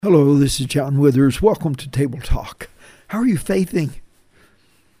Hello, this is John Withers. Welcome to Table Talk. How are you faithing?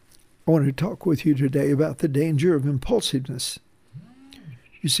 I want to talk with you today about the danger of impulsiveness.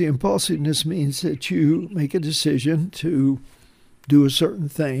 You see, impulsiveness means that you make a decision to do a certain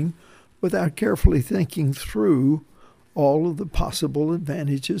thing without carefully thinking through all of the possible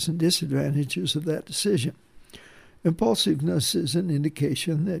advantages and disadvantages of that decision. Impulsiveness is an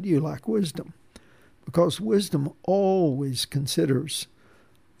indication that you lack wisdom, because wisdom always considers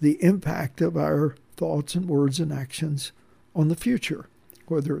the impact of our thoughts and words and actions on the future,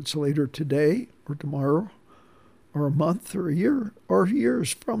 whether it's later today or tomorrow or a month or a year or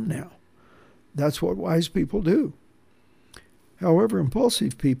years from now. That's what wise people do. However,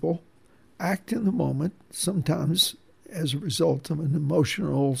 impulsive people act in the moment, sometimes as a result of an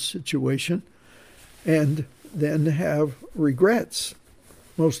emotional situation, and then have regrets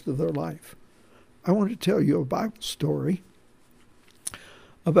most of their life. I want to tell you a Bible story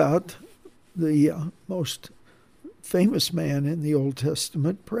about the most famous man in the Old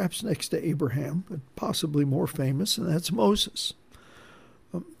Testament, perhaps next to Abraham, but possibly more famous, and that's Moses.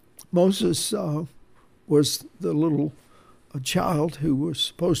 Moses was the little child who was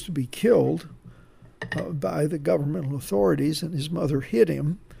supposed to be killed by the governmental authorities, and his mother hid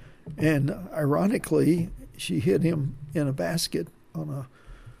him, and ironically, she hid him in a basket on a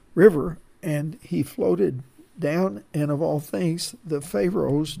river, and he floated down, and of all things, the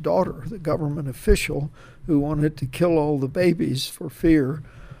Pharaoh's daughter, the government official who wanted to kill all the babies for fear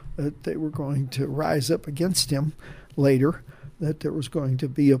that they were going to rise up against him later, that there was going to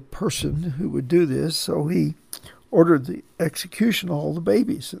be a person who would do this, so he ordered the execution of all the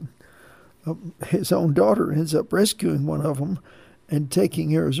babies. And his own daughter ends up rescuing one of them and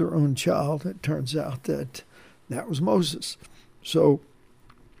taking her as her own child. It turns out that that was Moses. So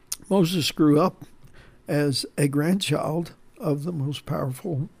Moses grew up as a grandchild of the most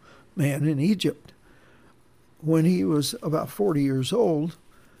powerful man in Egypt. When he was about 40 years old,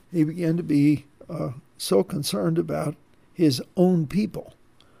 he began to be so concerned about his own people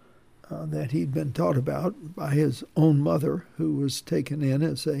that he'd been taught about by his own mother, who was taken in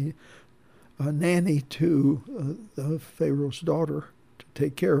as a nanny to the Pharaoh's daughter to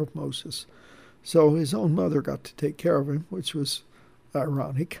take care of Moses. So his own mother got to take care of him, which was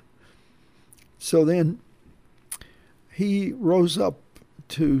ironic. So then he rose up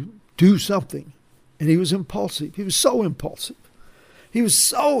to do something, and he was impulsive. He was so impulsive. He was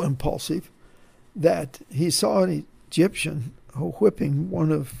so impulsive that he saw an Egyptian whipping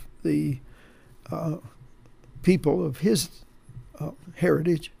one of the people of his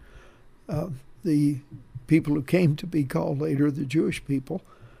heritage, the people who came to be called later the Jewish people,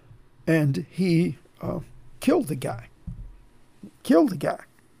 and he killed the guy.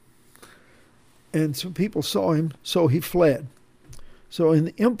 And some people saw him, so he fled. So in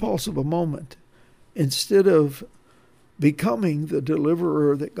the impulse of a moment, instead of becoming the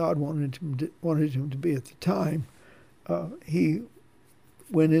deliverer that God wanted him to be at the time, he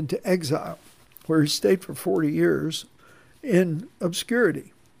went into exile, where he stayed for 40 years in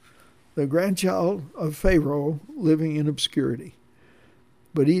obscurity. The grandchild of Pharaoh living in obscurity.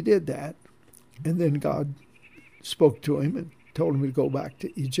 But he did that, and then God spoke to him and told him to go back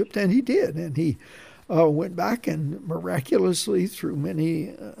to Egypt, and he did. And he went back, and miraculously, through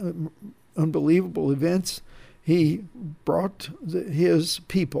many unbelievable events, he brought his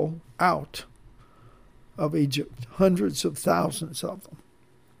people out of Egypt, hundreds of thousands of them.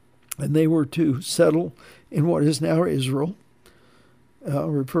 And they were to settle in what is now Israel,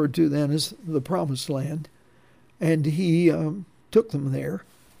 referred to then as the Promised Land. And he took them there.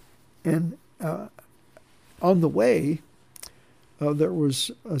 And on the way, there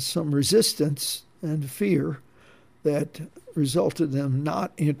was some resistance and fear that resulted in them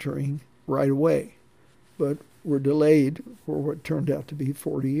not entering right away, but were delayed for what turned out to be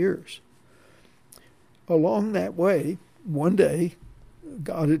 40 years. Along that way, one day,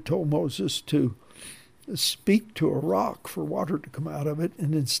 God had told Moses to speak to a rock for water to come out of it,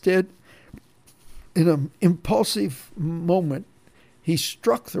 and instead, in an impulsive moment, he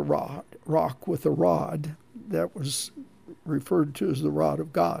struck the rock with a rod that was referred to as the rod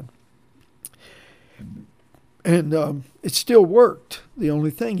of God. And it still worked. The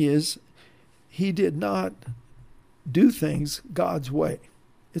only thing is, he did not do things God's way.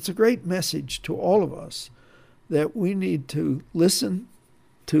 It's a great message to all of us that we need to listen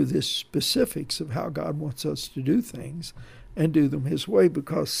to the specifics of how God wants us to do things and do them his way,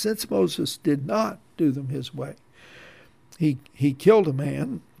 because since Moses did not do them his way, he killed a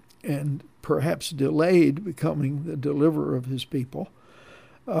man and perhaps delayed becoming the deliverer of his people.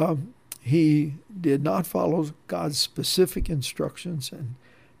 He did not follow God's specific instructions, and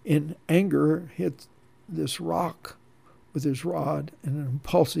in anger, hit this rock with his rod in an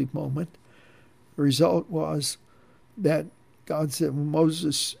impulsive moment. The result was that God said, well,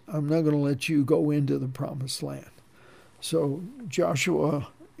 Moses, I'm not going to let you go into the promised land. So Joshua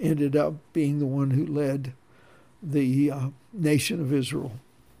ended up being the one who led the nation of Israel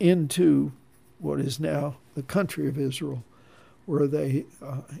into what is now the country of Israel, where they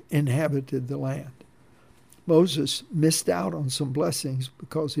inhabited the land. Moses missed out on some blessings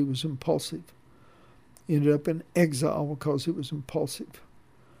because he was impulsive. He ended up in exile because he was impulsive.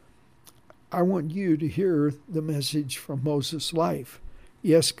 I want you to hear the message from Moses' life.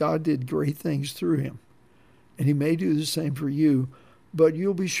 Yes, God did great things through him, and he may do the same for you, but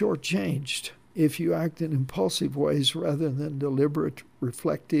you'll be shortchanged if you act in impulsive ways rather than deliberate,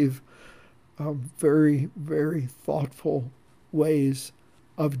 reflective, very, very thoughtful ways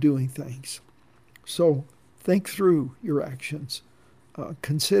of doing things. So think through your actions.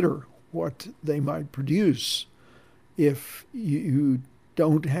 Consider what they might produce if you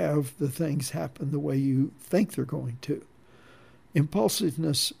don't have the things happen the way you think they're going to.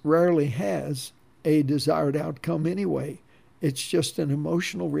 Impulsiveness rarely has a desired outcome anyway. It's just an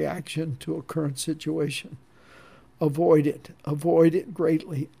emotional reaction to a current situation. Avoid it. Avoid it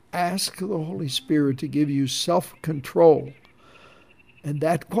greatly. Ask the Holy Spirit to give you self-control, and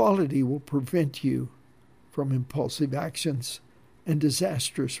that quality will prevent you from impulsive actions and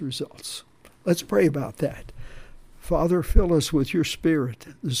disastrous results. Let's pray about that. Father, fill us with your Spirit,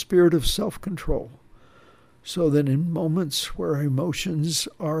 the Spirit of self-control, so that in moments where our emotions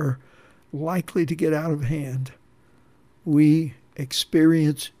are likely to get out of hand, we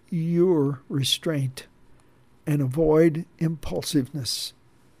experience your restraint and avoid impulsiveness,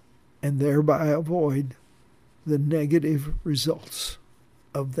 and thereby avoid the negative results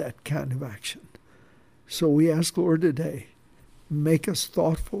of that kind of action. So we ask, Lord, today, make us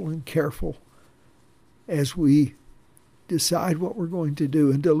thoughtful and careful as we decide what we're going to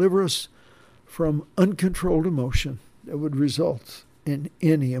do, and deliver us from uncontrolled emotion that would result in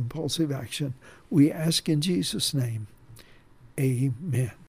any impulsive action. We ask in Jesus' name. Amen.